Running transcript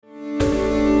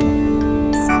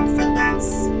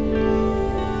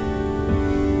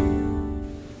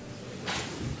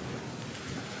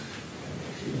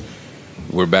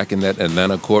We're back in that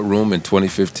Atlanta courtroom in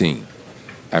 2015.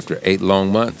 After 8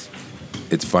 long months,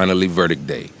 it's finally verdict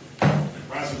day.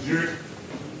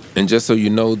 And just so you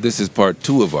know, this is part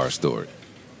 2 of our story.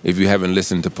 If you haven't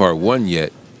listened to part 1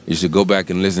 yet, you should go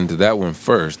back and listen to that one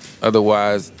first.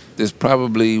 Otherwise, this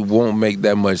probably won't make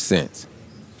that much sense.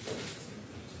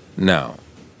 Now,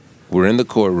 we're in the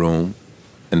courtroom,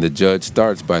 and the judge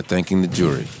starts by thanking the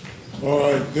jury. All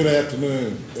right, good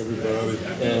afternoon,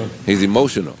 everybody. He's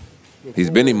emotional.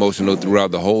 He's been emotional throughout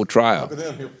the whole trial,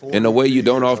 in a way you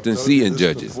don't often see in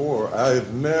judges.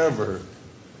 I've never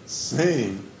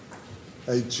seen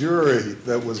a jury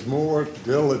that was more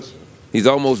diligent. He's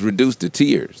almost reduced to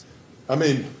tears. I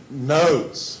mean,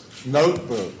 notebooks,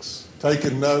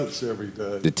 taking notes every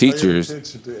day. The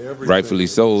teachers, rightfully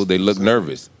so, they look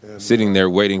nervous, sitting there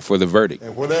waiting for the verdict.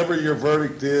 And whatever your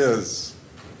verdict is,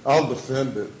 I'll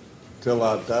defend it till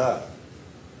I die.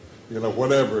 You know,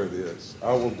 whatever it is,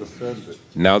 I will defend it.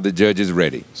 Now the judge is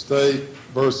ready. State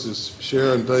versus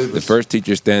Sharon Davis. The first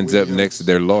teacher stands up next to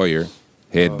their lawyer,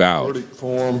 head bowed. Verdict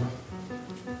form,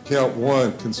 count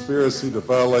 1, conspiracy to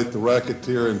violate the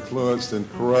Racketeer Influenced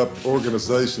and Corrupt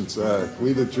Organizations Act.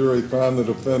 We, the jury, find the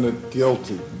defendant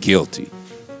guilty. Guilty.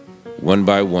 One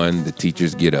by one, the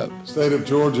teachers get up. State of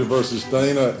Georgia versus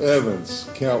Dana Evans.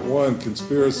 Count 1,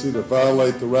 conspiracy to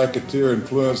violate the Racketeer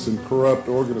Influenced and Corrupt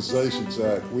Organizations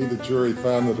Act. We, the jury,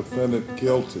 find the defendant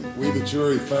guilty. We, the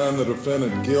jury, find the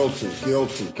defendant guilty.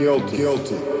 Guilty. Guilty.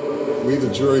 Guilty. We,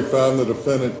 the jury, find the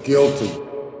defendant guilty.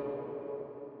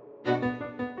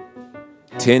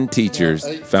 10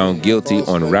 teachers found guilty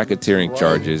on racketeering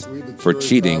charges for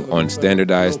cheating on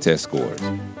standardized test scores.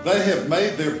 They have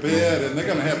made their bed, and they're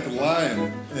going to have to lie in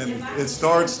it, and it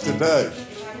starts today.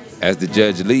 As the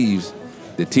judge leaves,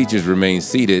 the teachers remain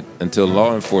seated until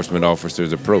law enforcement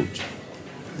officers approach.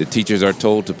 The teachers are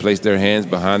told to place their hands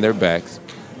behind their backs.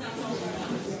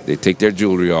 They take their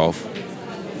jewelry off,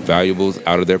 valuables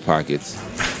out of their pockets,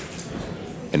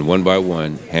 and one by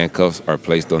one, handcuffs are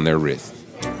placed on their wrists.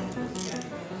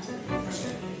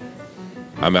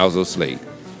 I'm Alzo Slade,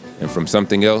 and from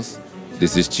Something Else,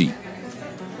 this is Cheat.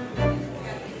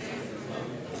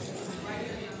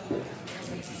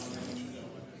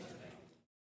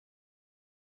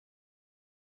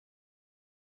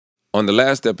 On the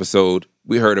last episode,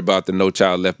 we heard about the No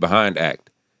Child Left Behind Act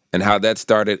and how that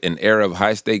started an era of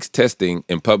high-stakes testing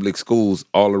in public schools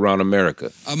all around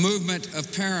America. A movement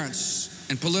of parents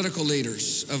and political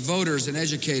leaders, of voters and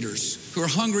educators who are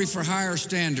hungry for higher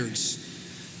standards,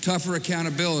 tougher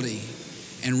accountability,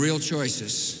 and real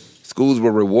choices. Schools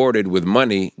were rewarded with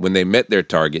money when they met their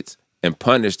targets and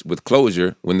punished with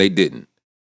closure when they didn't.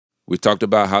 We talked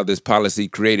about how this policy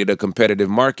created a competitive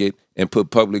market and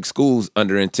put public schools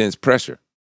under intense pressure.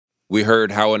 We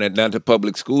heard how an Atlanta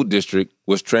public school district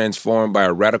was transformed by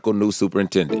a radical new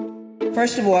superintendent.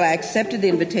 First of all, I accepted the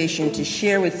invitation to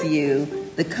share with you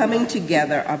the coming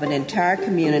together of an entire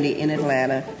community in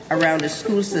Atlanta around a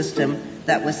school system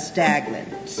that was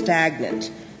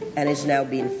stagnant, and is now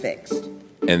being fixed.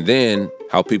 And then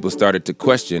how people started to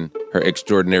question her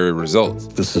extraordinary results.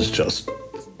 This is just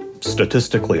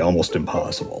statistically almost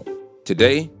impossible.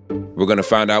 Today, we're going to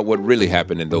find out what really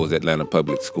happened in those Atlanta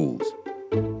public schools.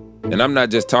 And I'm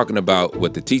not just talking about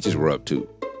what the teachers were up to.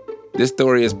 This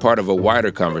story is part of a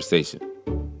wider conversation,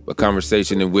 a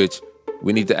conversation in which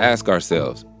we need to ask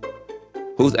ourselves,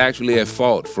 who's actually at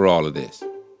fault for all of this?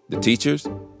 The teachers?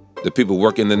 The people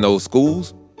working in those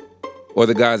schools? Or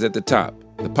the guys at the top,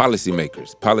 the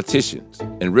policymakers, politicians,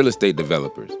 and real estate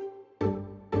developers?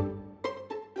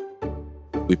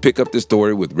 We pick up the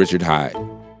story with Richard Hyde.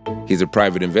 He's a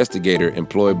private investigator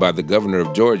employed by the governor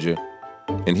of Georgia,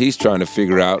 and he's trying to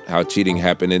figure out how cheating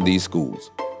happened in these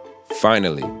schools.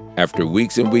 Finally, after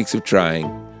weeks and weeks of trying,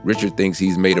 Richard thinks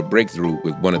he's made a breakthrough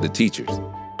with one of the teachers.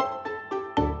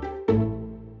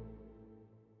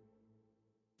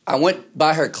 I went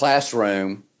by her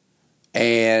classroom,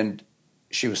 and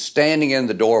she was standing in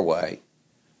the doorway,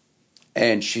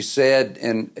 and she said,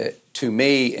 to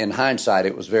me, in hindsight,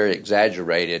 it was very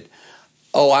exaggerated,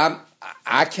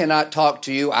 I cannot talk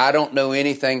to you. I don't know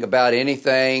anything about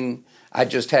anything. I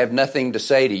just have nothing to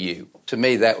say to you. To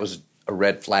me, that was a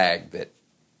red flag that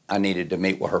I needed to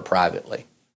meet with her privately.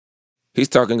 He's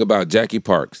talking about Jackie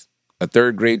Parks, a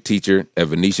third-grade teacher at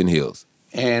Venetian Hills.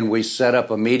 And we set up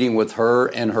a meeting with her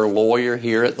and her lawyer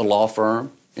here at the law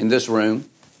firm in this room.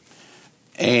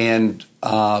 And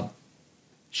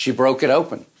she broke it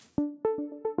open.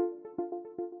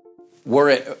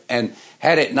 And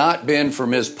had it not been for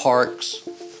Ms. Parks'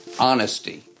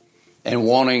 honesty and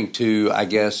wanting to, I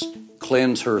guess,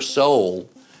 cleanse her soul,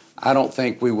 I don't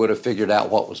think we would have figured out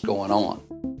what was going on.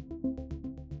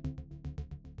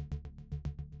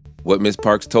 What Miss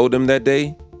Parks told them that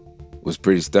day was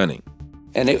pretty stunning.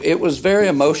 And it was very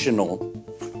emotional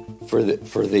for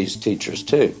these teachers,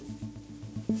 too.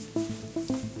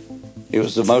 It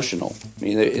was emotional. I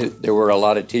mean, there were a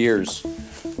lot of tears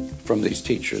from these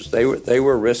teachers. They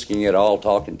were risking it all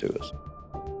talking to us.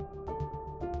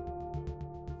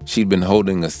 She'd been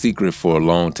holding a secret for a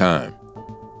long time.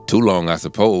 Too long, I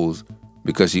suppose,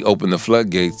 because she opened the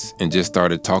floodgates and just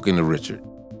started talking to Richard.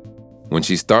 When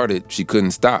she started, she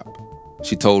couldn't stop.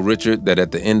 She told Richard that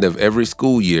at the end of every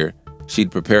school year,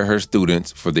 she'd prepare her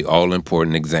students for the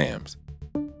all-important exams.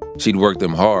 She'd work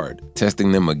them hard,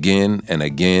 testing them again and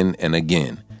again and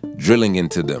again, drilling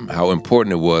into them how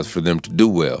important it was for them to do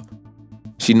well.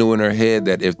 She knew in her head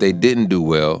that if they didn't do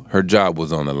well, her job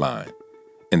was on the line,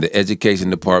 and the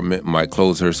education department might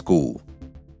close her school.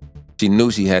 She knew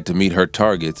she had to meet her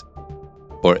targets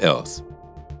or else.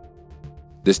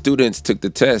 The students took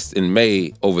the tests in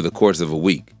May over the course of a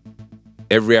week.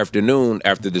 Every afternoon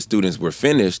after the students were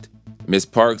finished, Miss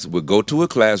Parks would go to a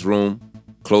classroom,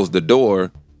 close the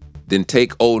door, then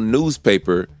take old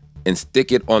newspaper and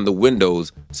stick it on the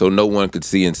windows so no one could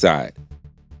see inside.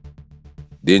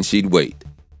 Then she'd wait.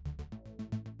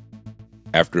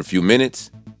 After a few minutes,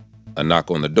 a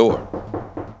knock on the door.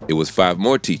 It was 5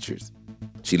 more teachers.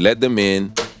 She let them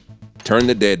in, turned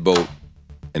the deadbolt,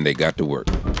 and they got to work.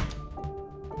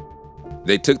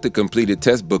 They took the completed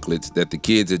test booklets that the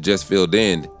kids had just filled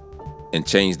in and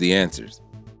changed the answers.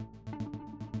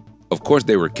 Of course,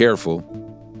 they were careful.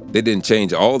 They didn't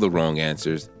change all the wrong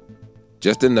answers,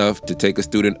 just enough to take a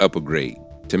student up a grade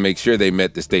to make sure they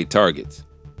met the state targets.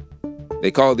 They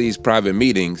call these private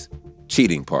meetings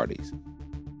cheating parties.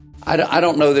 I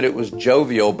don't know that it was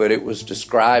jovial, but it was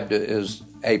described as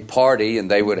a party, and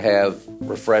they would have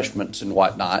refreshments and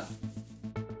whatnot.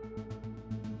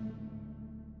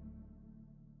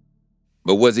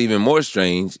 But what's even more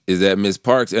strange is that Miss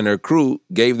Parks and her crew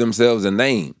gave themselves a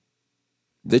name,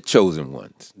 the Chosen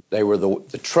Ones. They were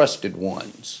the trusted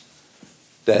ones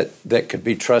that could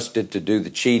be trusted to do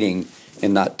the cheating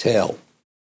and not tell.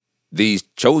 These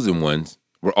Chosen Ones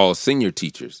were all senior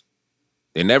teachers.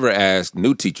 They never asked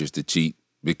new teachers to cheat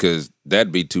because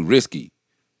that'd be too risky.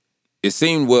 It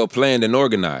seemed well planned and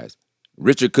organized.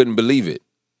 Richard couldn't believe it,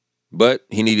 but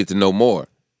he needed to know more.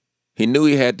 He knew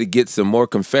he had to get some more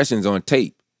confessions on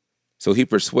tape, so he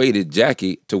persuaded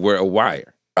Jackie to wear a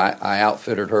wire. I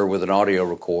outfitted her with an audio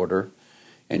recorder,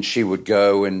 and she would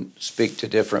go and speak to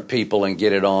different people and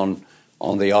get it on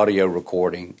the audio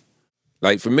recording.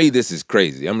 Like, for me, this is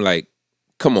crazy. I'm like,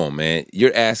 come on, man.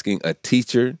 You're asking a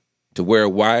teacher to wear a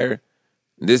wire?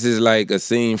 This is like a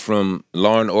scene from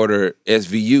Law & Order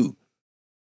SVU.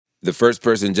 The first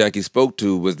person Jackie spoke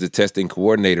to was the testing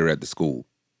coordinator at the school.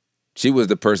 She was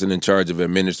the person in charge of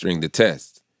administering the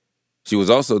tests. She was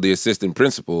also the assistant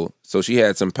principal, so she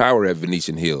had some power at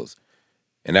Venetian Hills.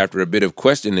 And after a bit of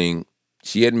questioning,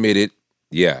 she admitted,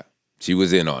 yeah, she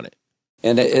was in on it.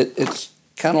 And it's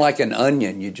kind of like an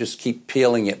onion. You just keep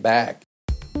peeling it back.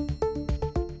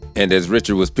 And as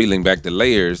Richard was peeling back the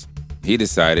layers, he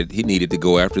decided he needed to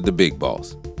go after the big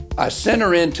boss. I sent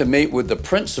her in to meet with the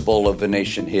principal of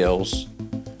Venetian Hills.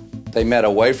 They met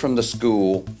away from the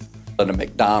school at a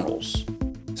McDonald's.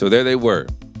 So there they were,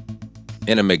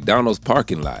 in a McDonald's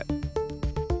parking lot.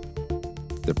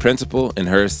 The principal and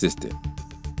her assistant.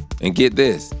 And get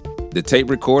this, the tape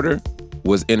recorder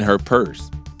was in her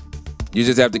purse. You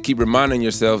just have to keep reminding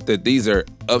yourself that these are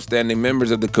upstanding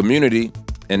members of the community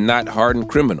and not hardened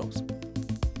criminals.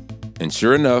 And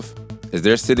sure enough, as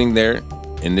they're sitting there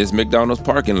in this McDonald's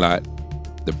parking lot,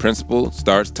 the principal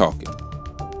starts talking.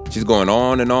 She's going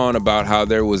on and on about how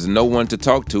there was no one to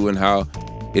talk to and how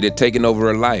it had taken over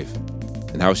her life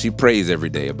and how she prays every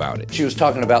day about it. She was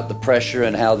talking about the pressure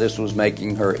and how this was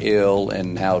making her ill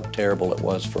and how terrible it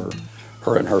was for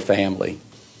her and her family.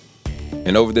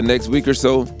 And over the next week or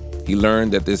so, he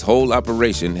learned that this whole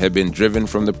operation had been driven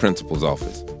from the principal's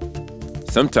office.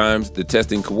 Sometimes the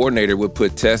testing coordinator would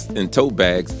put tests in tote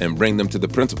bags and bring them to the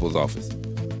principal's office.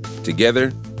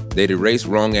 Together, they'd erase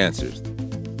wrong answers.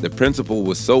 The principal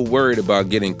was so worried about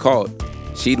getting caught,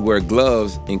 she'd wear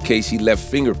gloves in case she left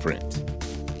fingerprints.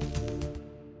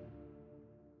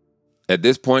 At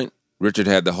this point, Richard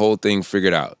had the whole thing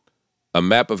figured out. A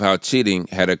map of how cheating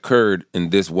had occurred in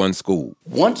this one school.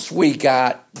 Once we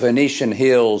got Venetian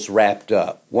Hills wrapped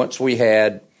up, once we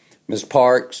had Ms.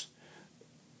 Parks,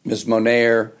 Ms.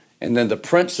 Monaire, and then the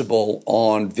principal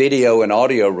on video and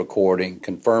audio recording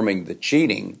confirming the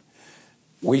cheating,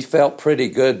 we felt pretty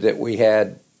good that we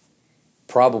had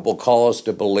probable cause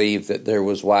to believe that there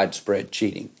was widespread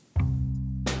cheating.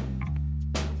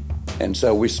 And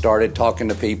so we started talking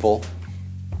to people,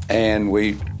 and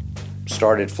we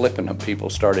started flipping them. People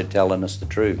started telling us the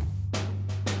truth.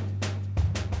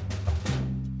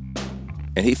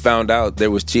 And he found out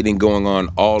there was cheating going on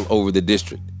all over the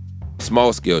district.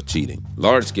 Small-scale cheating,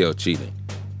 large-scale cheating.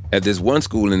 At this one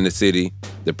school in the city,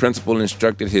 the principal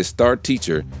instructed his star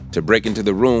teacher to break into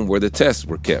the room where the tests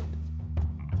were kept.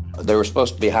 They were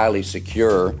supposed to be highly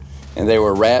secure, and they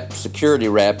were security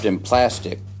wrapped in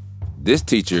plastic. This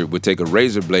teacher would take a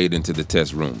razor blade into the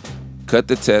test room, cut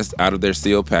the tests out of their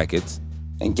sealed packets,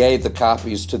 and gave the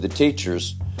copies to the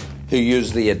teachers, who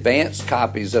used the advanced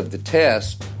copies of the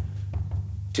test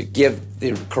to give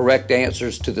the correct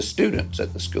answers to the students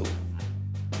at the school.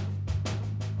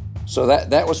 So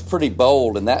that was pretty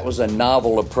bold, and that was a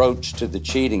novel approach to the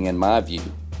cheating, in my view.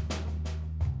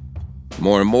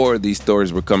 More and more, these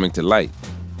stories were coming to light.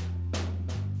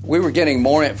 We were getting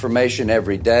more information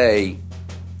every day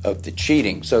of the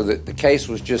cheating, so that the case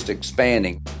was just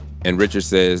expanding. And Richard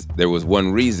says there was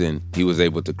one reason he was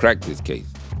able to crack this case.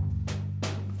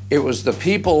 It was the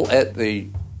people at the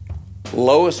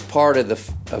lowest part of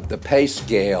the pay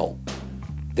scale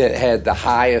that had the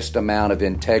highest amount of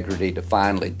integrity to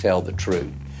finally tell the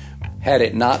truth. Had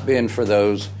it not been for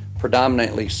those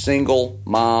predominantly single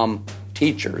mom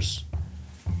teachers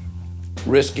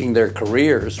risking their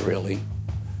careers, really,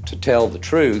 to tell the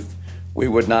truth, we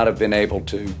would not have been able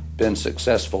to been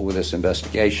successful with this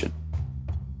investigation.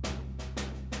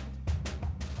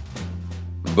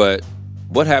 But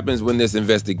what happens when this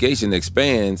investigation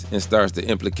expands and starts to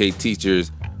implicate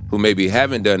teachers who maybe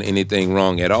haven't done anything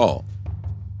wrong at all?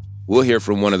 We'll hear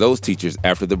from one of those teachers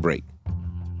after the break.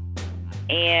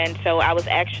 And so I was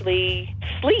actually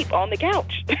asleep on the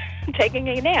couch, taking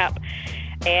a nap.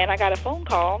 And I got a phone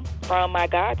call from my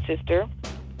god sister.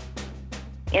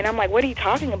 And I'm like, what are you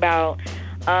talking about?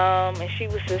 And she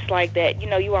was just like that,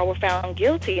 you all were found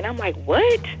guilty. And I'm like,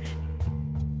 what?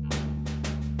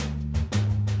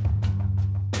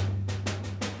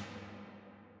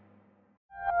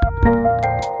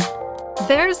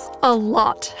 There's a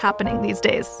lot happening these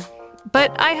days,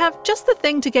 but I have just the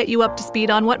thing to get you up to speed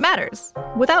on what matters,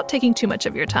 without taking too much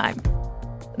of your time.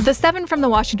 The 7 from the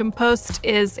Washington Post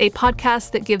is a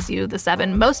podcast that gives you the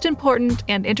 7 most important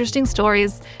and interesting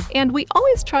stories, and we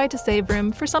always try to save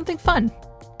room for something fun.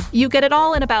 You get it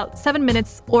all in about 7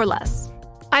 minutes or less.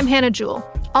 I'm Hannah Jewell.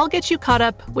 I'll get you caught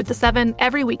up with the 7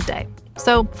 every weekday,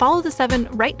 so follow the 7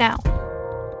 right now.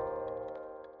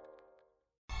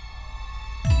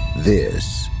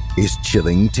 This is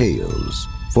Chilling Tales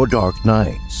for Dark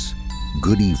Nights.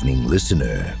 Good evening,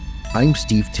 listener. I'm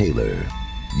Steve Taylor,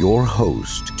 your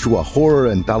host to a horror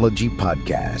anthology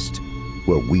podcast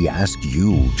where we ask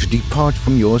you to depart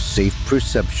from your safe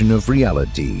perception of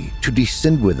reality to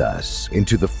descend with us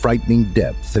into the frightening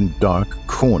depths and dark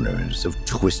corners of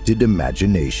twisted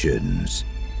imaginations.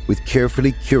 With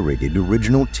carefully curated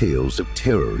original tales of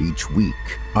terror each week,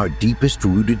 our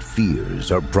deepest-rooted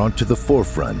fears are brought to the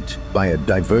forefront by a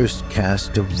diverse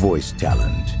cast of voice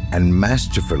talent and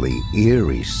masterfully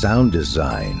eerie sound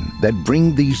design that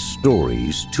bring these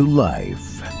stories to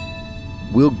life.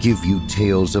 We'll give you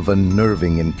tales of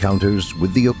unnerving encounters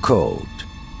with the occult,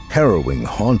 harrowing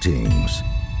hauntings,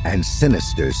 and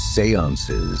sinister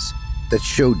seances that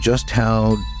show just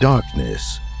how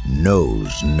darkness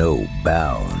knows no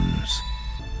bounds.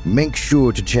 Make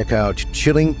sure to check out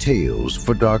Chilling Tales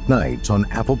for Dark Nights on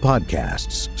Apple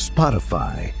Podcasts,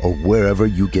 Spotify, or wherever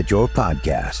you get your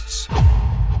podcasts.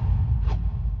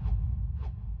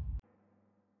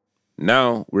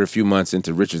 Now we're a few months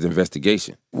into Richard's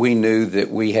investigation. We knew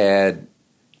that we had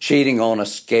cheating on a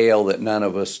scale that none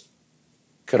of us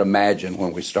could imagine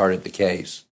when we started the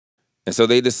case. And so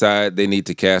they decide they need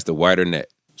to cast a wider net.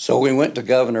 So we went to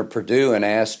Governor Perdue and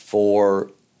asked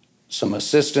for some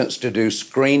assistance to do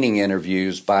screening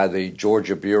interviews by the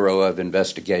Georgia Bureau of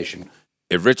Investigation.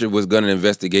 If Richard was going to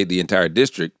investigate the entire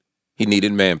district, he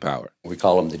needed manpower. We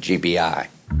call them the GBI.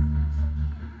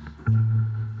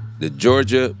 The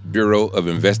Georgia Bureau of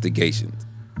Investigations.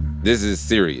 This is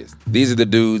serious. These are the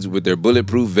dudes with their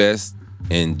bulletproof vests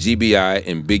and GBI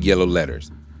in big yellow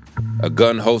letters, a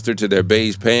gun holster to their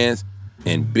beige pants,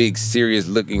 and big,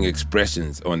 serious-looking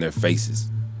expressions on their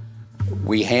faces.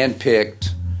 We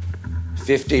handpicked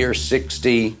 50 or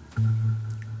 60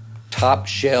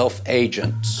 top-shelf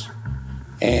agents,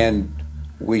 and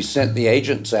we sent the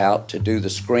agents out to do the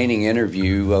screening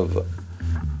interview of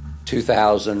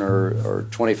 2,000 or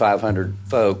 2,500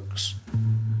 folks.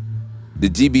 The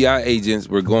GBI agents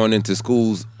were going into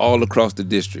schools all across the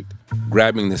district,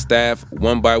 grabbing the staff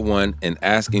one by one and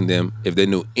asking them if they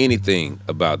knew anything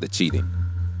about the cheating.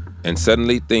 And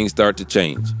suddenly things start to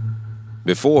change.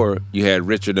 Before, you had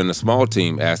Richard and a small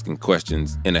team asking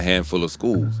questions in a handful of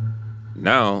schools.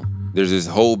 Now, there's this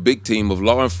whole big team of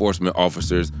law enforcement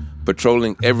officers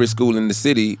patrolling every school in the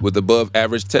city with above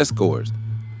average test scores.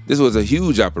 This was a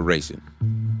huge operation.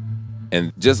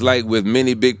 And just like with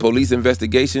many big police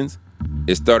investigations,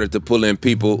 it started to pull in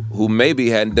people who maybe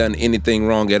hadn't done anything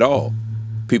wrong at all.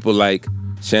 People like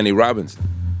Shani Robinson.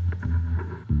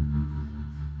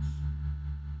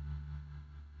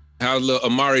 How's little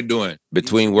Amari doing?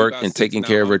 Between work and taking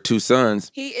care of her 2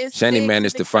 sons, Shani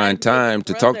managed to find time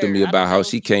to talk to me about how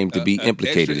she came to be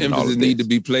implicated in all of this. Need to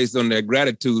be placed on that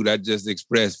gratitude I just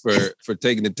expressed for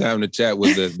taking the time to chat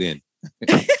with us then.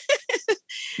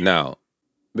 Now,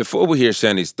 before we hear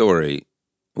Shani's story,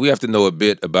 we have to know a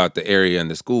bit about the area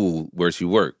and the school where she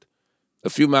worked. A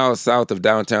few miles south of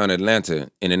downtown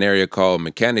Atlanta, in an area called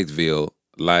Mechanicsville,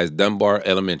 lies Dunbar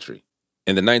Elementary.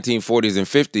 In the 1940s and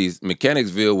 50s,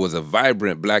 Mechanicsville was a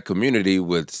vibrant Black community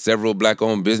with several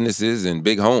Black-owned businesses and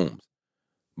big homes.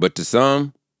 But to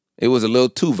some, it was a little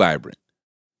too vibrant.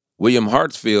 William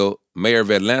Hartsfield, mayor of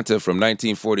Atlanta from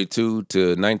 1942 to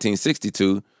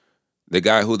 1962, the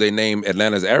guy who they named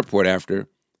Atlanta's airport after,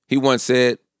 he once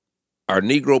said, "Our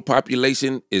Negro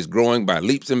population is growing by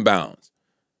leaps and bounds.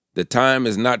 The time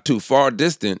is not too far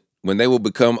distant when they will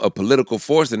become a political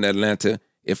force in Atlanta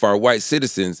if our white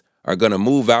citizens are going to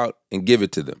move out and give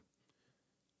it to them."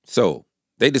 So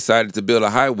they decided to build a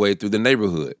highway through the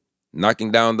neighborhood,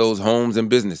 knocking down those homes and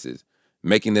businesses,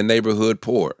 making the neighborhood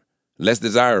poor, less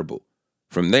desirable.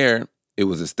 From there, it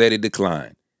was a steady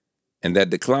decline. And that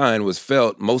decline was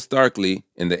felt most starkly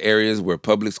in the areas where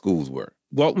public schools were.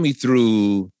 Walk me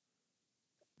through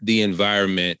the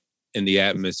environment and the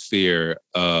atmosphere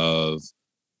of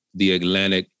the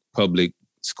Atlantic public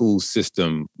school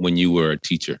system when you were a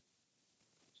teacher.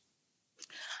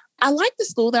 I liked the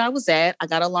school that I was at. I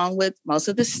got along with most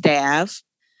of the staff.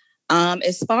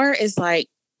 As far as like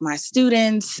my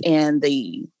students and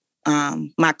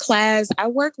my class, I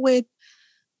work with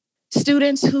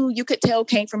students who you could tell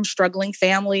came from struggling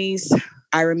families.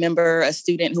 I remember a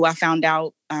student who I found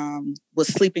out was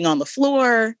sleeping on the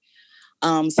floor.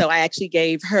 So I actually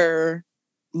gave her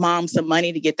mom some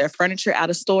money to get their furniture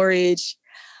out of storage.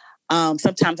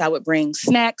 Sometimes I would bring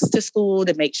snacks to school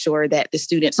to make sure that the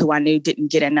students who I knew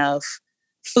didn't get enough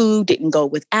food didn't go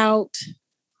without.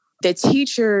 The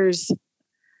teachers,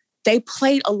 they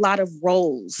played a lot of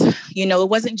roles. You know, it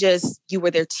wasn't just you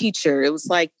were their teacher. It was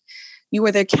like you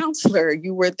were their counselor,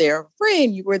 you were their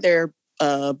friend, you were their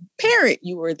parent,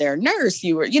 you were their nurse,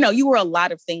 you were a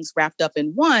lot of things wrapped up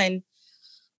in one.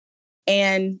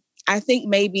 And I think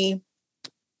maybe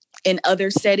in other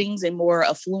settings, in more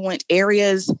affluent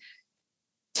areas,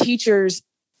 teachers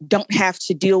don't have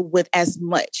to deal with as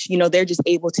much. You know, they're just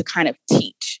able to kind of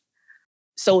teach.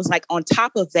 So it's like on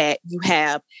top of that, you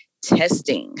have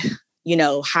testing,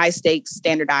 high stakes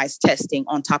standardized testing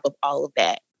on top of all of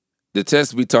that. The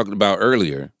tests we talked about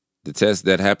earlier, the tests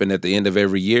that happened at the end of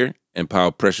every year and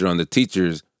piled pressure on the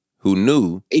teachers who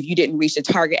knew if you didn't reach the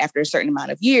target after a certain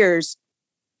amount of years,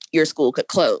 your school could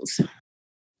close.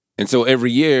 And so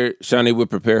every year, Shani would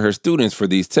prepare her students for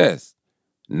these tests.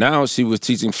 Now she was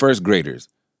teaching first graders.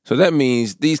 So that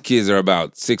means these kids are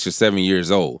about 6 or 7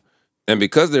 years old. And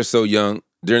because they're so young,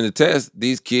 during the test,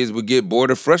 these kids would get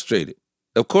bored or frustrated.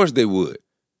 Of course they would.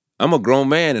 I'm a grown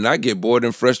man and I get bored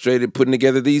and frustrated putting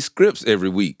together these scripts every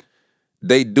week.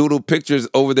 They doodle pictures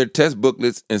over their test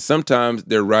booklets and sometimes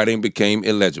their writing became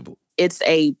illegible. It's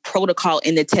a protocol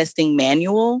in the testing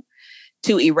manual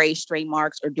to erase stray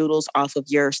marks or doodles off of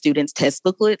your students' test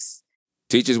booklets.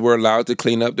 Teachers were allowed to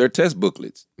clean up their test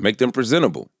booklets, make them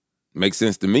presentable. Makes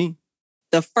sense to me.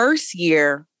 The first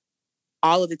year,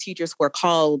 all of the teachers were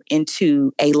called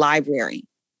into a library.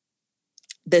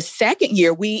 The second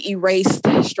year, we erased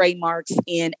stray marks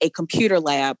in a computer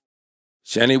lab.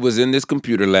 Shani was in this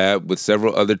computer lab with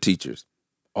several other teachers,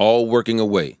 all working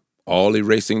away, all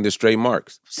erasing the stray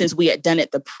marks. Since we had done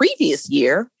it the previous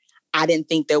year, I didn't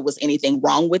think there was anything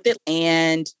wrong with it.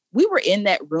 And we were in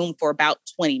that room for about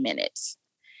 20 minutes.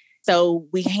 So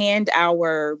we hand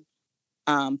our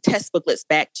test booklets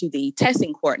back to the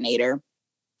testing coordinator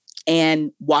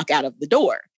and walk out of the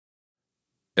door.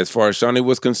 As far as Shani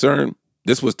was concerned,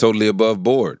 this was totally above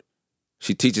board.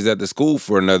 She teaches at the school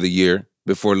for another year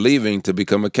before leaving to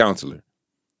become a counselor.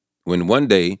 When one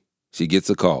day, she gets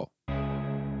a call.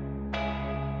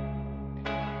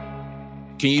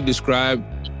 Can you describe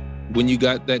when you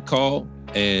got that call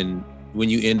and when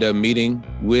you end up meeting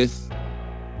with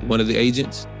one of the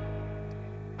agents?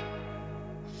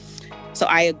 So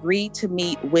I agreed to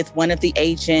meet with one of the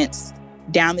agents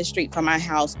down the street from my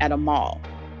house at a mall.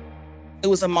 It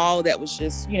was a mall that was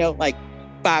just, like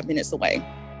 5 minutes away.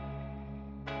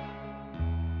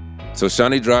 So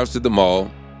Shani drives to the mall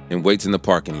and waits in the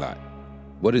parking lot.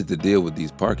 What is the deal with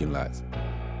these parking lots?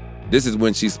 This is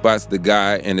when she spots the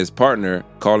guy and his partner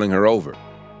calling her over.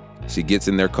 She gets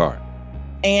in their car.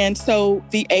 And so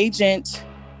the agent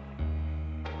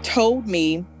told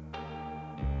me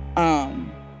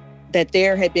that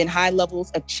there had been high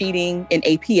levels of cheating in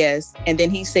APS. And then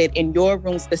he said, in your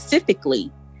room specifically,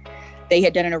 they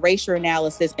had done an erasure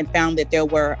analysis and found that there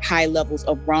were high levels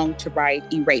of wrong to right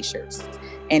erasures.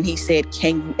 And he said,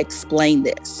 can you explain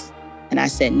this? And I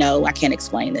said, no, I can't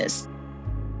explain this.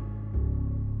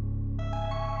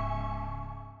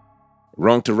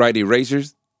 Wrong to right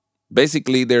erasures?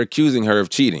 Basically, they're accusing her of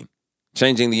cheating,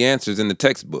 changing the answers in the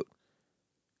textbook.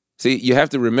 See, you have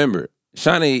to remember,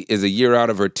 Shani is a year out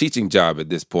of her teaching job at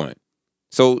this point.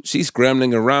 So she's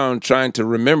scrambling around trying to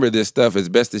remember this stuff as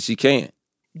best as she can.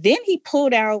 Then he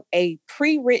pulled out a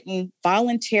pre-written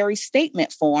voluntary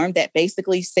statement form that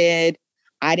basically said,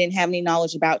 I didn't have any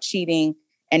knowledge about cheating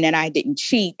and that I didn't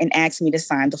cheat, and asked me to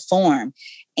sign the form.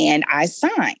 And I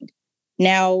signed.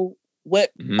 Now,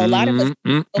 what a lot of us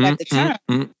at the time,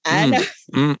 I know.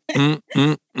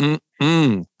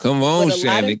 Come on,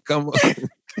 Shani, come on.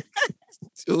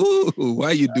 Ooh,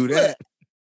 why you do that?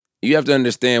 You have to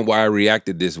understand why I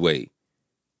reacted this way.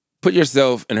 Put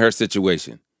yourself in her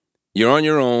situation. You're on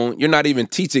your own. You're not even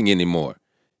teaching anymore.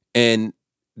 And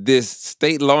this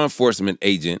state law enforcement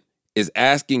agent is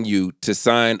asking you to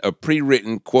sign a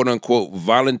pre-written, quote unquote,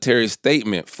 voluntary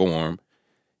statement form,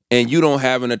 and you don't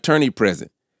have an attorney present.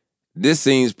 This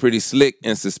seems pretty slick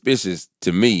and suspicious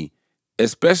to me,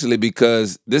 especially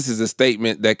because this is a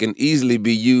statement that can easily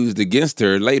be used against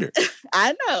her later.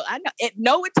 I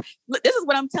know. This is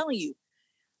what I'm telling you.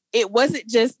 It wasn't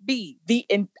just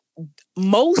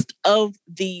most of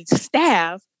the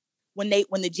staff, when the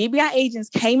GBI agents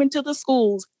came into the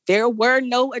schools, there were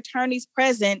no attorneys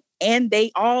present, and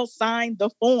they all signed the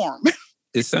form.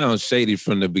 It sounds shady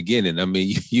from the beginning. I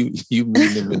mean, you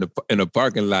meet them in a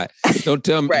parking lot. Don't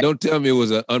tell me. Right. Don't tell me it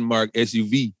was an unmarked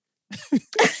SUV.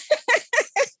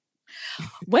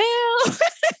 Well,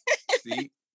 see,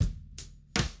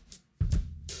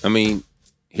 I mean,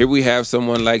 here we have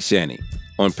someone like Shani.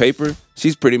 On paper,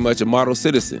 she's pretty much a model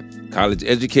citizen, college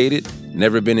educated,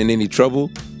 never been in any trouble,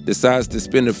 decides to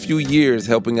spend a few years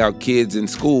helping out kids in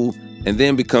school, and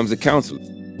then becomes a counselor.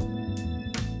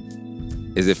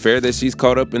 Is it fair that she's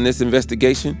caught up in this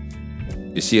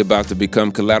investigation? Is she about to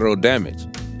become collateral damage,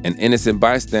 an innocent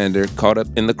bystander caught up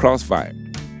in the crossfire?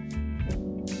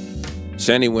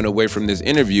 Shani went away from this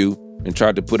interview and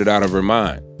tried to put it out of her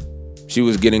mind. She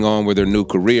was getting on with her new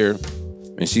career,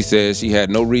 and she says she had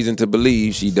no reason to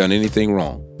believe she'd done anything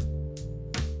wrong.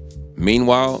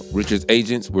 Meanwhile, Richard's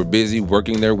agents were busy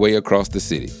working their way across the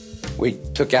city. We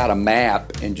took out a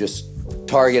map and just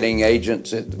targeting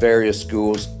agents at various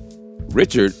schools.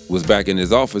 Richard was back in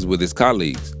his office with his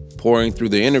colleagues, pouring through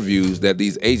the interviews that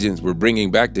these agents were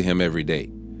bringing back to him every day.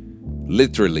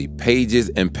 Literally pages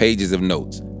and pages of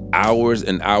notes, hours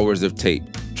and hours of tape,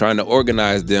 trying to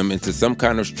organize them into some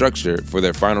kind of structure for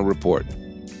their final report.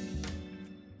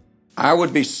 I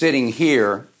would be sitting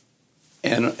here,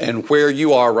 and where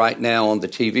you are right now on the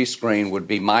TV screen would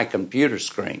be my computer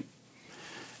screen.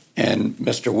 And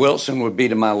Mr. Wilson would be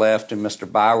to my left, and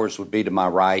Mr. Bowers would be to my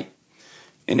right.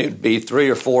 And it would be 3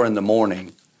 or 4 in the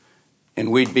morning, and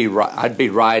I'd be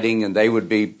writing, and they would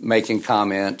be making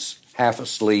comments, half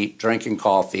asleep, drinking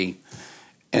coffee.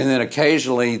 And then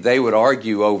occasionally they would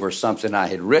argue over something I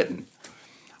had written.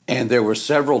 And there were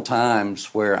several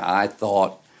times where I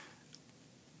thought,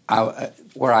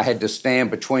 where I had to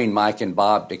stand between Mike and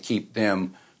Bob to keep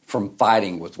them from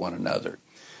fighting with one another.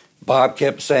 Bob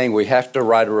kept saying, we have to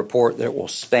write a report that will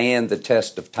stand the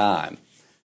test of time.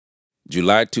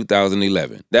 July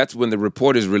 2011. That's when the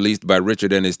report is released by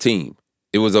Richard and his team.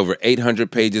 It was over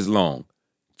 800 pages long.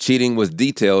 Cheating was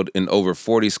detailed in over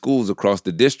 40 schools across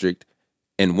the district,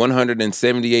 and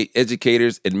 178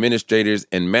 educators, administrators,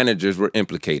 and managers were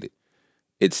implicated.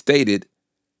 It stated,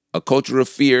 a culture of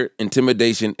fear,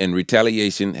 intimidation, and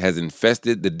retaliation has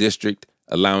infested the district,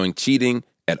 allowing cheating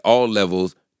at all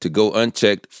levels to go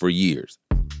unchecked for years.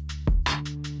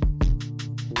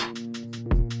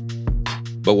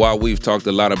 But while we've talked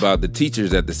a lot about the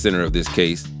teachers at the center of this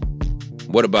case,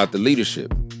 what about the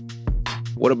leadership?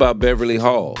 What about Beverly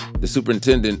Hall, the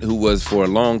superintendent who was for a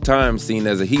long time seen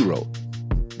as a hero,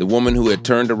 the woman who had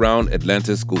turned around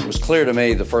Atlanta schools? It was clear to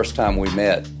me the first time we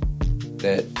met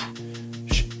that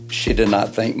she did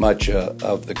not think much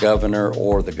of the governor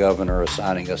or the governor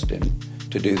assigning us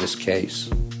to do this case.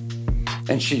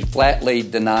 And she flatly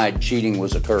denied cheating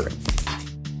was occurring.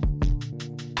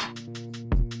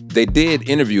 They did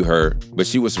interview her, but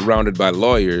she was surrounded by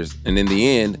lawyers, and in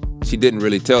the end, she didn't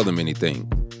really tell them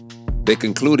anything. They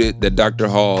concluded that Dr.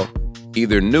 Hall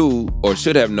either knew or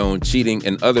should have known cheating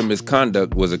and other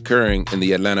misconduct was occurring in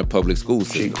the Atlanta public school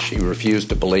system. She refused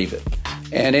to believe it.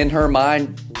 And in her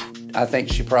mind, I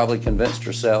think she probably convinced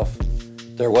herself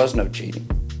there was no cheating.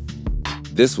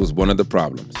 This was one of the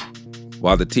problems.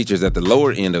 While the teachers at the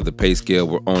lower end of the pay scale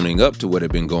were owning up to what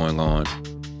had been going on,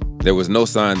 there was no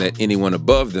sign that anyone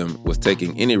above them was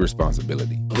taking any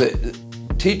responsibility. The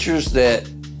teachers that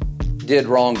did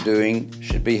wrongdoing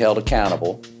should be held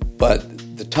accountable, but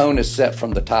the tone is set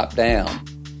from the top down.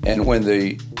 And when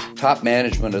the top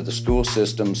management of the school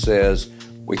system says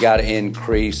we got to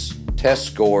increase test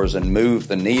scores and move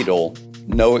the needle,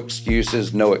 no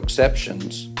excuses, no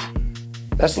exceptions,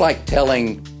 that's like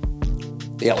telling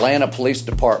the Atlanta Police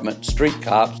Department street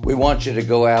cops, we want you to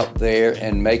go out there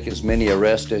and make as many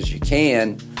arrests as you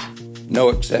can. No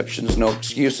exceptions, no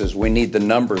excuses. We need the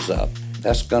numbers up.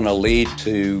 That's going to lead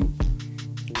to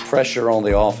pressure on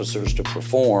the officers to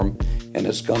perform, and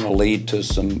it's going to lead to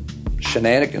some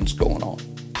shenanigans going on.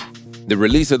 The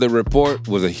release of the report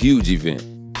was a huge event.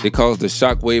 It caused a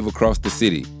shockwave across the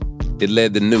city. It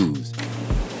led the news.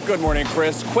 Good morning,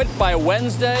 Chris. Quit by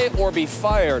Wednesday or be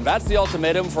fired. That's the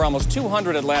ultimatum for almost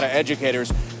 200 Atlanta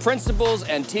educators, principals,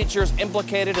 and teachers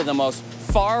implicated in the most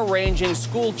far-ranging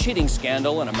school cheating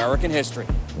scandal in American history.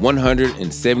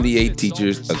 178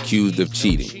 teachers accused of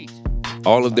cheating.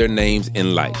 All of their names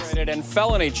in lights. And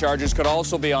felony charges could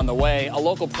also be on the way. A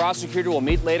local prosecutor will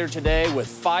meet later today with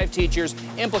 5 teachers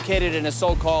implicated in a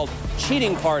so-called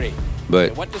cheating party. But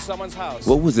they went to someone's house.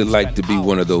 What was it like to be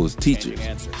one of those teachers?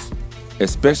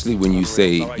 Especially when you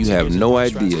say you have no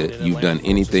idea you've done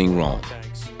anything wrong.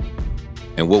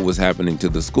 And what was happening to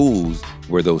the schools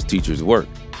where those teachers worked?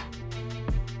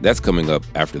 That's coming up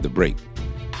after the break.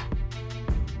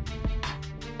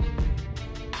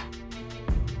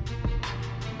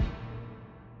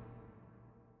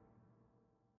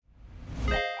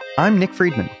 I'm Nick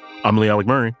Friedman. I'm Lee Alec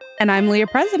Murray. And I'm Leah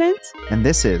President. And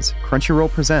this is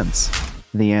Crunchyroll Presents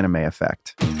The Anime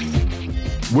Effect.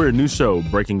 We're a new show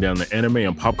breaking down the anime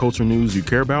and pop culture news you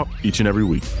care about each and every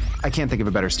week. I can't think of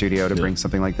a better studio to bring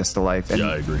something like this to life. And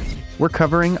I agree. We're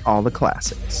covering all the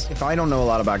classics. If I don't know a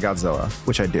lot about Godzilla,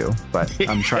 which I do, but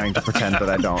I'm trying to pretend that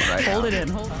I don't right now. Hold it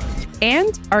in.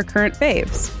 And our current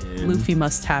faves. Luffy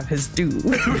must have his due.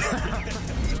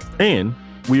 And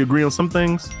we agree on some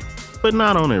things, but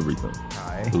not on everything.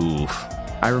 Oof.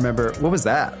 I remember, what was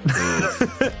that?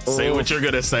 Say what you're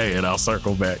going to say and I'll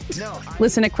circle back.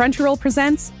 Listen to Crunchyroll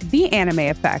Presents The Anime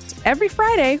Effect every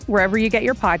Friday, wherever you get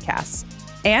your podcasts.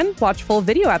 And watch full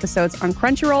video episodes on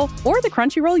Crunchyroll or the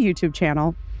Crunchyroll YouTube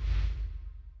channel.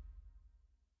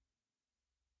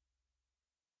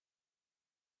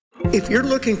 If you're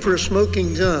looking for a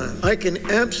smoking gun, I can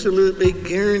absolutely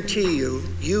guarantee you,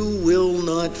 you will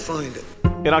not find it.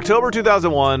 In October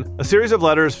 2001, a series of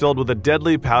letters filled with a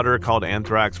deadly powder called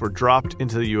anthrax were dropped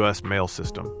into the U.S. mail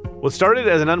system. What started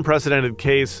as an unprecedented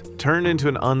case turned into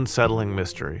an unsettling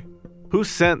mystery. Who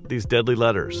sent these deadly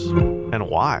letters? And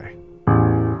why?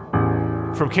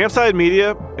 From Campside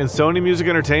Media and Sony Music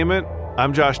Entertainment,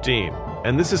 I'm Josh Dean,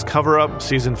 and this is Cover Up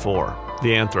Season 4,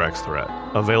 The Anthrax Threat.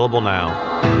 Available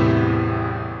now.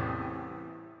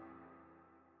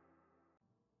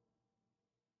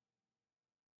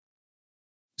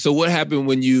 So what happened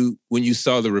when you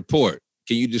saw the report?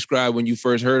 Can you describe when you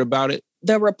first heard about it?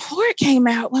 The report came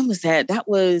out, when was that? That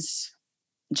was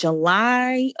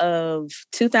July of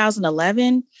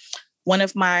 2011. One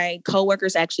of my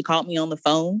coworkers actually called me on the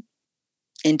phone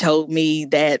and told me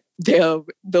that there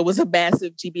was a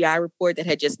massive GBI report that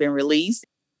had just been released.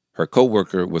 Her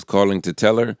coworker was calling to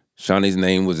tell her Shawnee's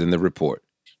name was in the report.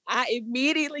 I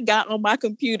immediately got on my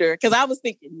computer because I was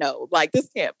thinking, no, like this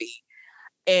can't be.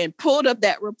 And pulled up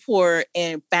that report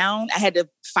and I had to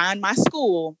find my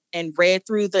school and read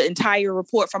through the entire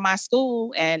report from my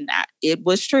school, and it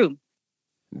was true.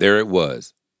 There it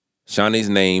was, Shawnee's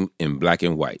name in black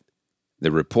and white.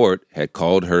 The report had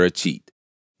called her a cheat.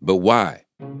 But why?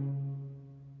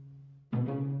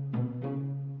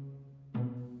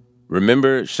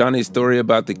 Remember Shawnee's story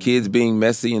about the kids being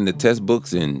messy in the test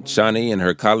books and Shawnee and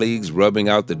her colleagues rubbing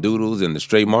out the doodles and the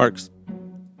stray marks?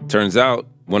 Turns out,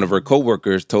 one of her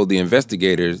coworkers told the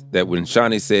investigators that when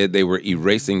Shawnee said they were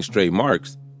erasing stray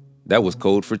marks, that was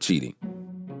code for cheating.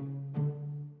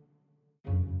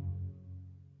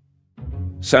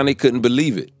 Shawnee couldn't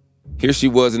believe it. Here she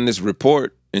was in this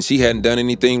report, and she hadn't done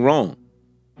anything wrong.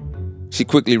 She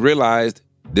quickly realized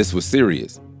this was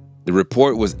serious. The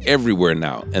report was everywhere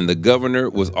now, and the governor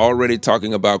was already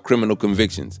talking about criminal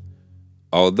convictions.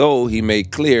 although he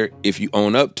made clear if you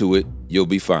own up to it, you'll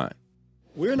be fine.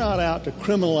 We're not out to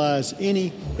criminalize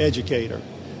any educator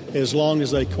as long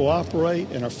as they cooperate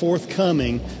and are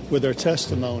forthcoming with their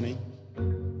testimony.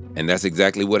 And that's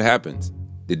exactly what happens.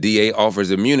 The DA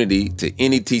offers immunity to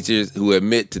any teachers who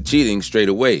admit to cheating straight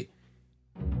away.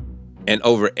 And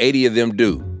over 80 of them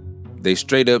do. They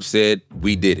straight up said,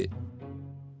 we did it.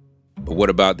 But what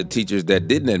about the teachers that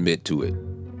didn't admit to it?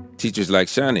 Teachers like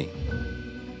Shani.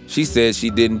 She said she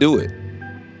didn't do it.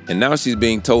 And now she's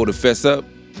being told to fess up,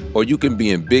 or you can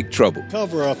be in big trouble.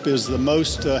 Cover-up is the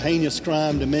most heinous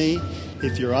crime to me.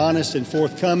 If you're honest and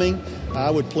forthcoming, I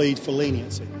would plead for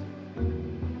leniency.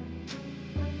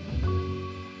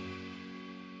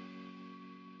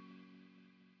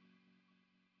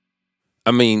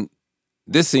 I mean,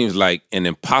 this seems like an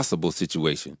impossible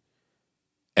situation.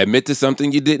 Admit to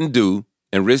something you didn't do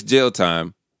and risk jail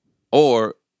time,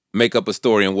 or make up a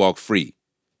story and walk free.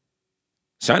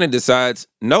 Shani decides,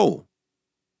 no,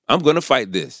 I'm going to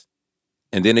fight this.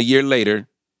 And then a year later,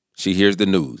 she hears the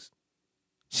news.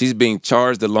 She's being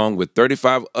charged along with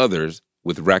 35 others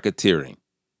with racketeering.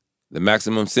 The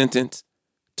maximum sentence,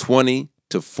 20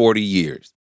 to 40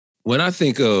 years. When I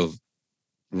think of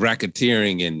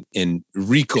racketeering and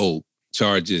RICO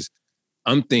charges,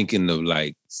 I'm thinking of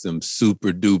like some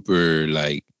super duper,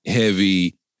 like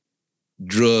heavy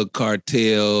drug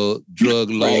cartel, drug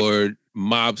lord,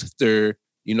 mobster,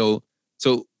 you know.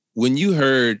 So when you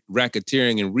heard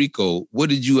racketeering and RICO, what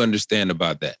did you understand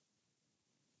about that?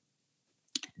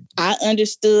 I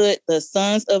understood the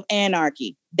Sons of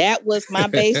Anarchy. That was my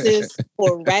basis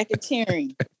for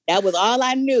racketeering. That was all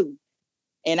I knew.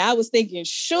 And I was thinking,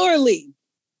 surely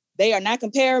they are not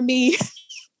comparing me.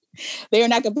 They are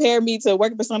not comparing me to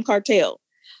working for some cartel.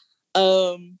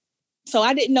 So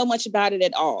I didn't know much about it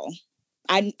at all.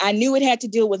 I knew it had to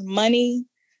deal with money,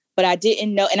 but I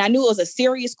didn't know. And I knew it was a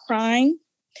serious crime.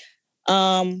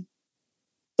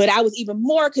 But I was even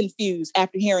more confused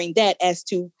after hearing that as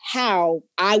to how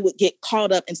I would get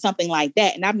caught up in something like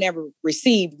that. And I've never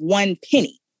received one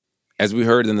penny. As we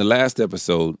heard in the last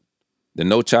episode, the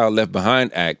No Child Left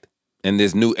Behind Act and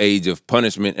this new age of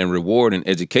punishment and reward in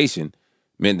education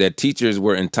meant that teachers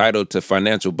were entitled to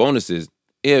financial bonuses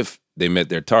if they met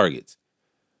their targets.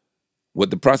 What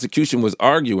the prosecution was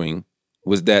arguing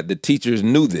was that the teachers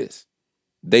knew this.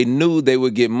 They knew they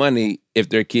would get money if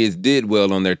their kids did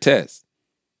well on their tests.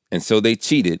 And so they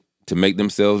cheated to make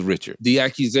themselves richer. The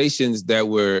accusations that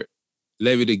were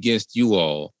levied against you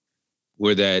all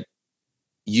were that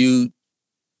you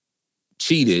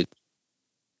cheated,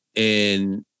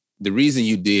 and the reason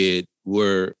you did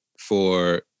were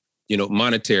for,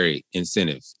 monetary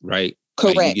incentives, right?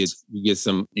 Correct. Like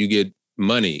you get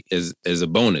money as a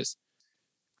bonus.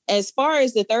 As far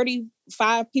as the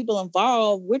 35 people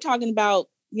involved, we're talking about,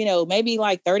 maybe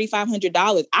like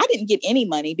 $3,500. I didn't get any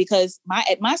money because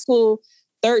at my school,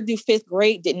 3rd through 5th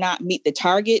grade did not meet the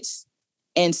targets.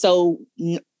 And so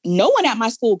no one at my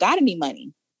school got any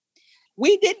money.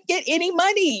 We didn't get any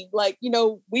money. Like,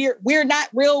 we're not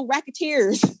real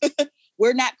racketeers.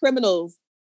 We're not criminals.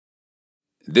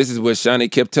 This is what Shani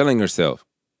kept telling herself.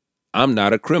 I'm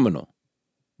not a criminal.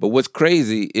 But what's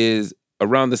crazy is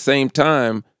around the same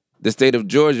time, the state of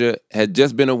Georgia had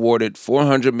just been awarded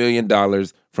 $400 million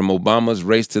from Obama's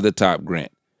Race to the Top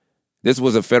grant. This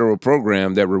was a federal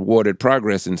program that rewarded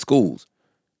progress in schools.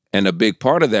 And a big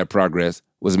part of that progress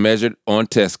was measured on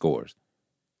test scores.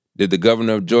 Did the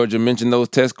governor of Georgia mention those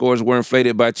test scores were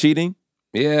inflated by cheating?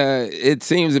 Yeah, it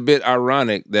seems a bit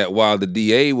ironic that while the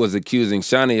DA was accusing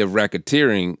Shani of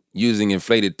racketeering using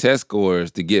inflated test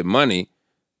scores to get money,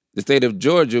 the state of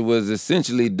Georgia was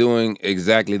essentially doing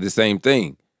exactly the same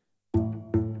thing.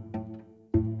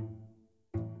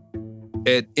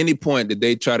 At any point, did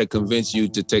they try to convince you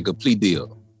to take a plea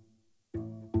deal?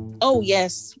 Oh,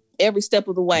 yes. Every step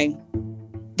of the way.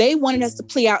 They wanted us to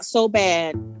plea out so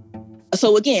bad.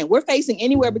 So again, we're facing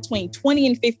anywhere between 20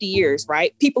 and 50 years,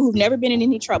 right? People who've never been in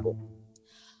any trouble.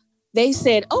 They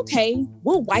said, okay,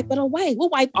 we'll wipe it away. We'll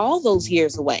wipe all those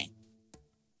years away.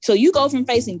 So you go from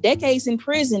facing decades in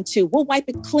prison to we'll wipe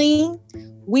it clean.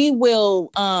 We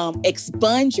will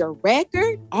expunge your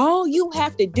record. All you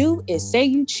have to do is say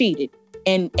you cheated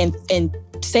and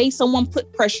say someone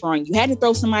put pressure on you. You had to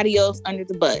throw somebody else under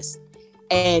the bus.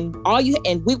 And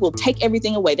we will take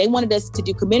everything away. They wanted us to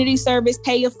do community service,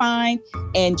 pay a fine,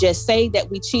 and just say that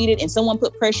we cheated and someone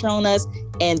put pressure on us,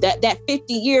 and that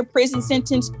 50-year prison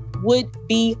sentence would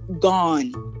be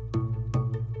gone.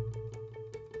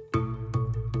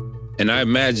 And I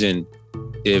imagine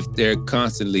if they're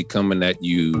constantly coming at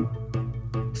you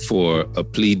for a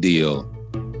plea deal,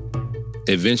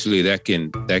 eventually that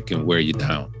can wear you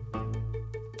down.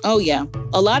 Oh, yeah.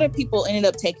 A lot of people ended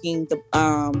up taking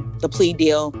the plea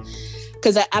deal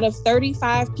because out of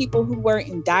 35 people who were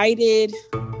indicted,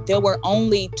 there were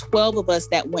only 12 of us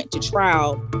that went to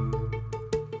trial.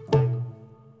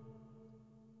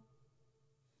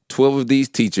 12 of these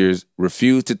teachers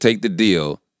refused to take the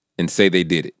deal and say they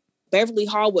did it. Beverly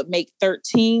Hall would make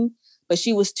 13, but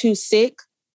she was too sick.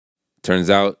 Turns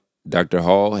out Dr.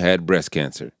 Hall had breast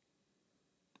cancer,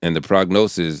 and the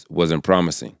prognosis wasn't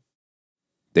promising.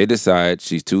 They decide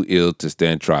she's too ill to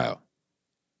stand trial.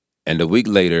 And a week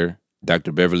later,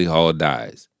 Dr. Beverly Hall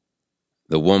dies.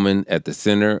 The woman at the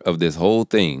center of this whole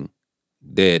thing,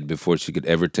 dead before she could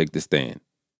ever take the stand.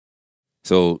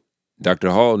 So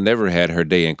Dr. Hall never had her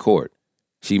day in court.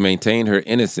 She maintained her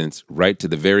innocence right to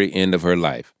the very end of her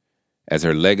life, as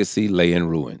her legacy lay in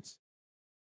ruins.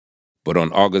 But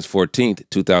on August 14th,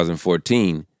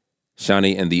 2014,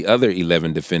 Shani and the other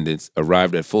 11 defendants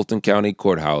arrived at Fulton County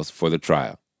Courthouse for the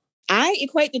trial. I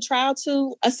equate the trial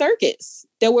to a circus.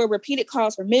 There were repeated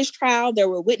calls for mistrial. There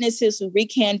were witnesses who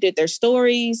recanted their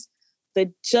stories.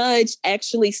 The judge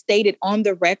actually stated on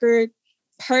the record,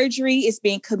 perjury is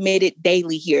being committed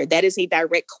daily here. That is a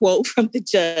direct quote from the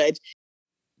judge.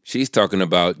 She's talking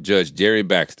about Judge Jerry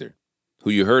Baxter, who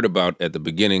you heard about at the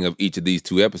beginning of each of these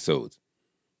two episodes.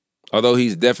 Although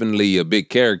he's definitely a big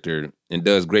character and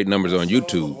does great numbers on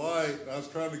YouTube. I was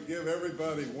trying to give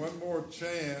everybody one more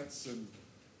chance and,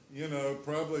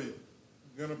 probably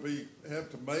going to have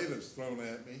tomatoes thrown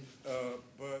at me.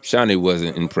 But Shani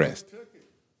wasn't impressed.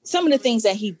 Some of the things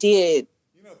that he did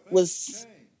was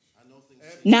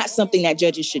not something that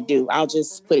judges should do. I'll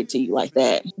just put it to you like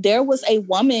that. There was a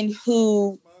woman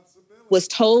who was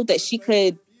told that she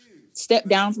could step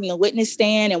down from the witness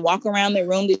stand and walk around the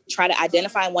room to try to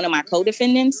identify one of my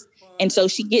co-defendants. And so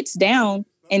she gets down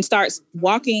and starts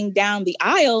walking down the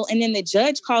aisle. And then the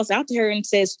judge calls out to her and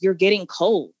says, "You're getting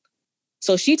cold."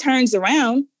 So she turns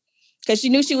around because she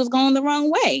knew she was going the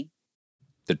wrong way.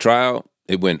 The trial,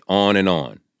 it went on and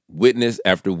on. Witness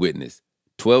after witness.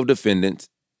 12 defendants,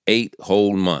 8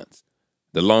 whole months.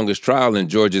 The longest trial in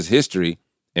Georgia's history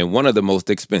and one of the most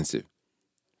expensive.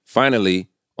 Finally,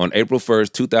 on April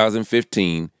 1st,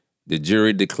 2015, the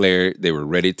jury declared they were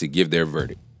ready to give their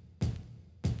verdict.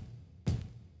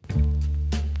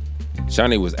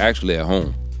 Shani was actually at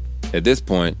home. At this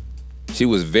point, she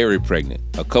was very pregnant,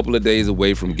 a couple of days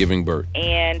away from giving birth.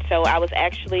 And so I was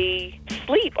actually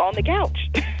asleep on the couch,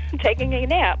 taking a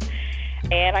nap.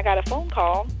 And I got a phone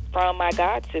call from my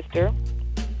god sister.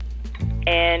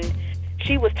 And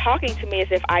she was talking to me as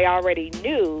if I already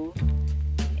knew.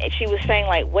 And she was saying,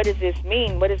 like, "What does this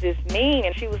mean? What does this mean?"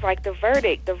 And she was like, the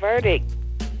verdict.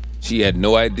 She had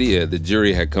no idea the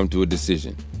jury had come to a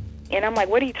decision. And I'm like,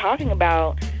 "What are you talking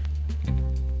about?"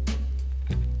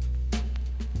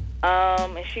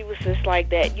 And she was just like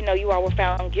that, "You all were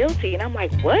found guilty." And I'm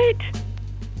like, "What?"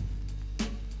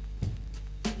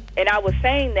 And I was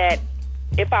saying that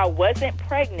if I wasn't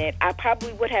pregnant, I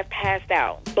probably would have passed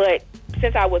out. But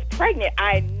since I was pregnant,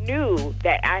 I knew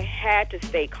that I had to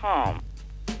stay calm.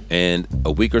 And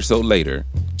a week or so later,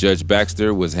 Judge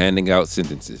Baxter was handing out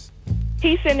sentences.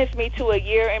 He sentenced me to a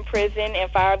year in prison and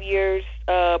 5 years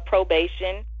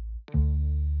probation.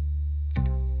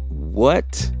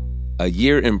 What? A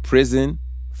year in prison,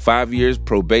 5 years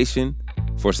probation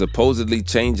for supposedly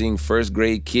changing first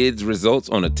grade kids' results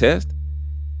on a test?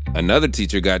 Another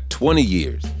teacher got 20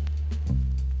 years.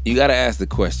 You gotta ask the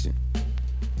question,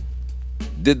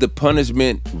 did the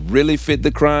punishment really fit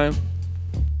the crime?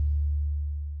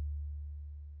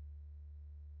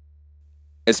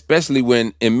 Especially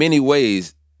when, in many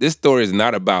ways, this story is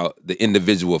not about the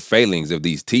individual failings of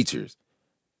these teachers,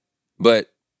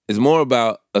 but it's more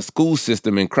about a school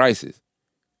system in crisis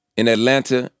in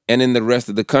Atlanta and in the rest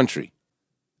of the country.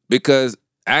 Because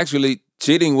actually,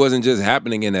 cheating wasn't just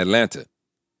happening in Atlanta.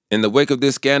 In the wake of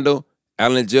this scandal,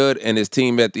 Alan Judd and his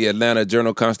team at the Atlanta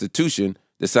Journal-Constitution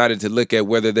decided to look at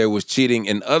whether there was cheating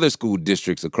in other school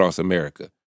districts across America.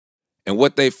 And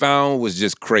what they found was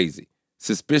just crazy.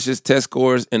 Suspicious test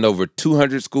scores in over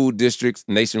 200 school districts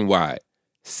nationwide.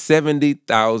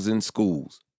 70,000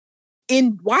 schools.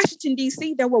 In Washington,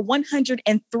 D.C., there were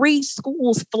 103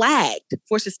 schools flagged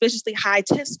for suspiciously high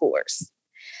test scores.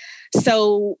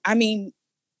 So,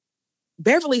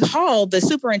 Beverly Hall, the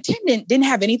superintendent, didn't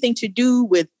have anything to do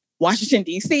with Washington,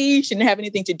 D.C. She didn't have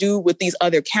anything to do with these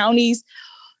other counties.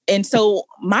 And so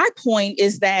my point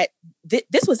is that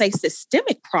this was a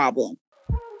systemic problem.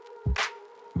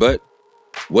 But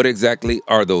what exactly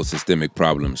are those systemic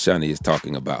problems Shani is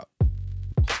talking about?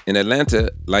 In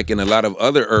Atlanta, like in a lot of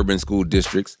other urban school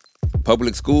districts,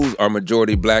 public schools are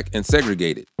majority Black and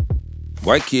segregated.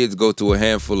 White kids go to a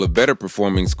handful of better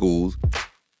performing schools,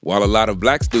 while a lot of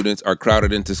black students are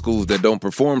crowded into schools that don't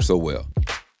perform so well.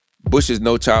 Bush's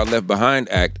No Child Left Behind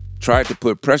Act tried to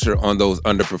put pressure on those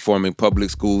underperforming public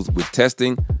schools with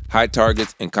testing, high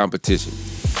targets, and competition.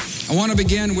 I want to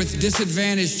begin with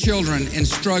disadvantaged children in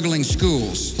struggling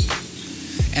schools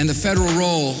and the federal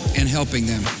role in helping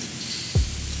them.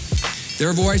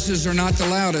 Their voices are not the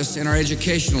loudest in our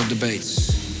educational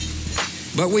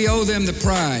debates, but we owe them the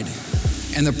pride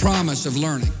and the promise of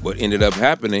learning. What ended up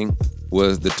happening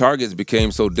was the targets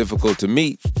became so difficult to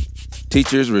meet,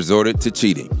 teachers resorted to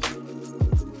cheating.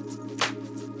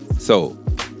 So,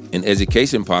 an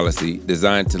education policy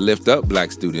designed to lift up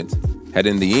black students had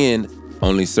in the end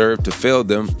only served to fail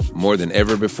them more than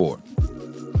ever before.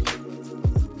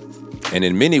 And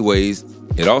in many ways,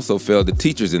 it also failed the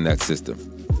teachers in that system.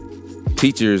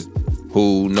 Teachers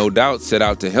who no doubt set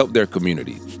out to help their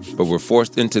communities, but were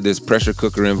forced into this pressure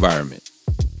cooker environment.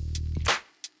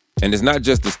 And it's not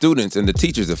just the students and the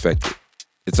teachers affected,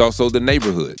 it's also the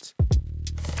neighborhoods.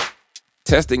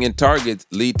 Testing and targets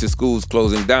lead to schools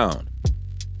closing down.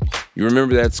 You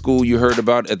remember that school you heard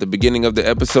about at the beginning of the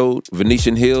episode,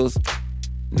 Venetian Hills?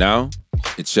 Now,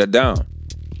 it's shut down.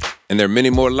 And there are many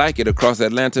more like it across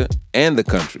Atlanta and the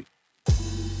country.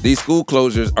 These school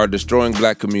closures are destroying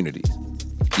black communities.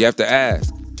 You have to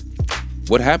ask,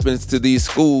 what happens to these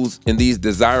schools in these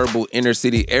desirable inner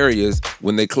city areas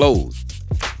when they close?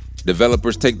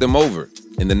 Developers take them over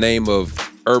in the name of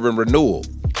urban renewal,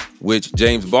 which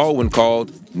James Baldwin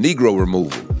called Negro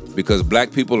removal, because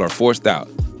black people are forced out.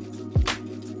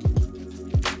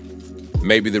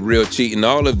 Maybe the real cheat in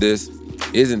all of this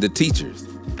isn't the teachers,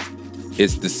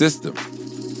 it's the system.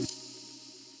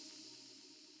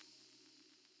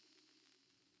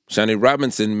 Shani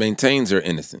Robinson maintains her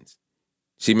innocence.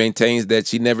 She maintains that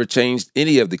she never changed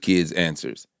any of the kids'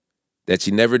 answers, that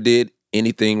she never did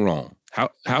anything wrong. How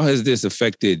has this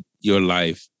affected your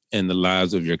life and the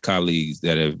lives of your colleagues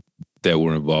that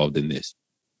were involved in this?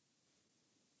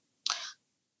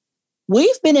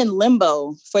 We've been in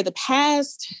limbo for the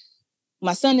past,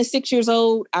 my son is 6 years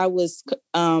old. I was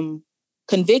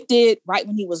convicted right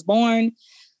when he was born.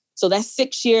 So that's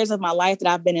 6 years of my life that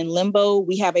I've been in limbo.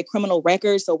 We have a criminal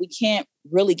record, so we can't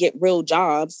really get real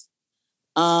jobs.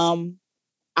 Our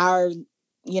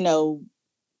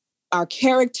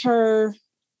character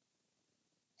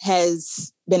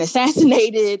has been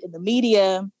assassinated in the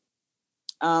media.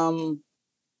 I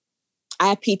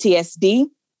have PTSD.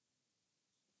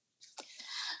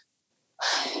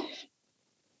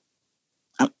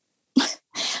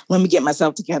 Let me get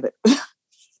myself together.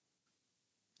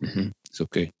 Mm-hmm. It's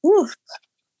okay. Whew.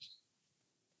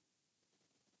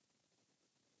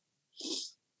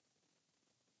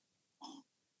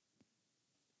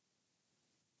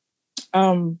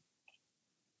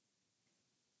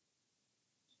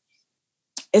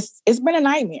 It's been a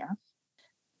nightmare.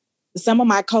 Some of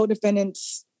my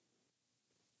co-defendants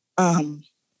are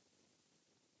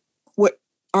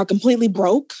completely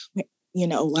broke. You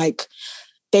know, like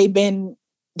they've been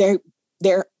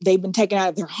taken out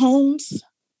of their homes.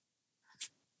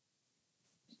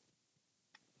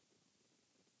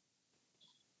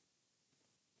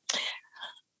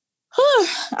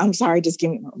 I'm sorry, just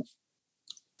give me a moment.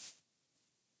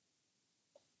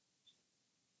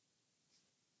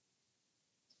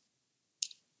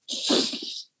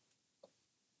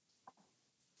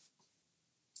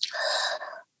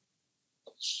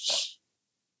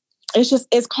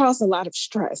 It's caused a lot of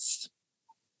stress.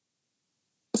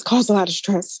 It's caused a lot of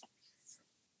stress.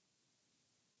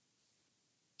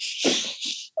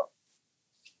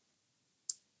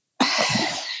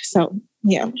 So,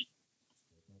 yeah.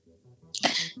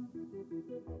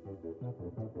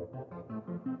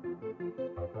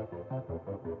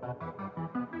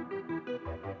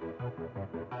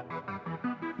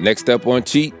 Next up on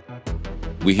Cheat,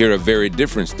 we hear a very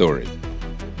different story.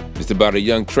 It's about a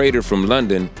young trader from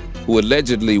London who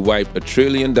allegedly wiped $1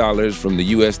 trillion from the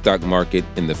U.S. stock market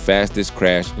in the fastest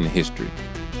crash in history,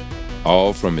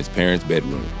 all from his parents'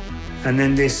 bedroom. And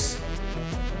then this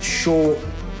short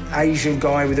Asian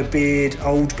guy with a beard,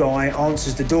 old guy,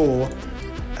 answers the door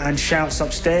and shouts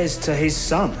upstairs to his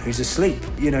son, who's asleep.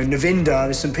 You know, Navinda,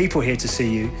 there's some people here to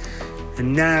see you.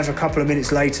 And Nav, a couple of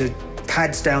minutes later,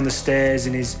 pads down the stairs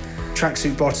in his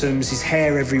tracksuit bottoms, his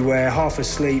hair everywhere, half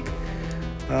asleep.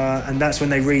 And that's when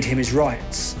they read him his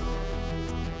rights.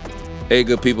 Hey,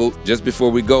 good people, just before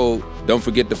we go, don't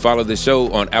forget to follow the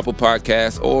show on Apple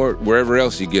Podcasts or wherever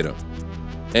else you get them.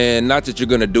 And not that you're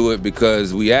going to do it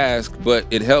because we ask, but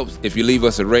it helps if you leave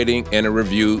us a rating and a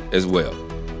review as well.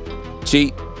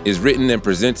 Cheat is written and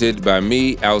presented by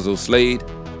me, Alzo Slade.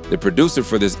 The producer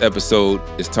for this episode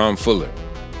is Tom Fuller.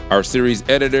 Our series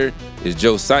editor is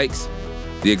Joe Sykes.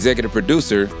 The executive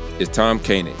producer is Tom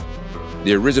Koenig.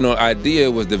 The original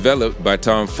idea was developed by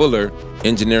Tom Fuller,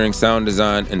 engineering, sound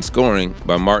design, and scoring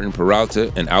by Martin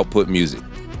Peralta and Output Music.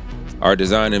 Our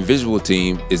design and visual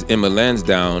team is Emma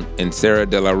Lansdowne and Sarah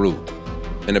De La Rue.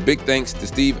 And a big thanks to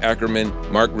Steve Ackerman,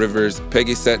 Mark Rivers,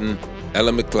 Peggy Sutton,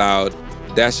 Ella McLeod,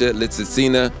 Dasha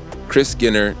Litzicina, Chris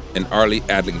Skinner, and Arlie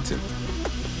Adlington.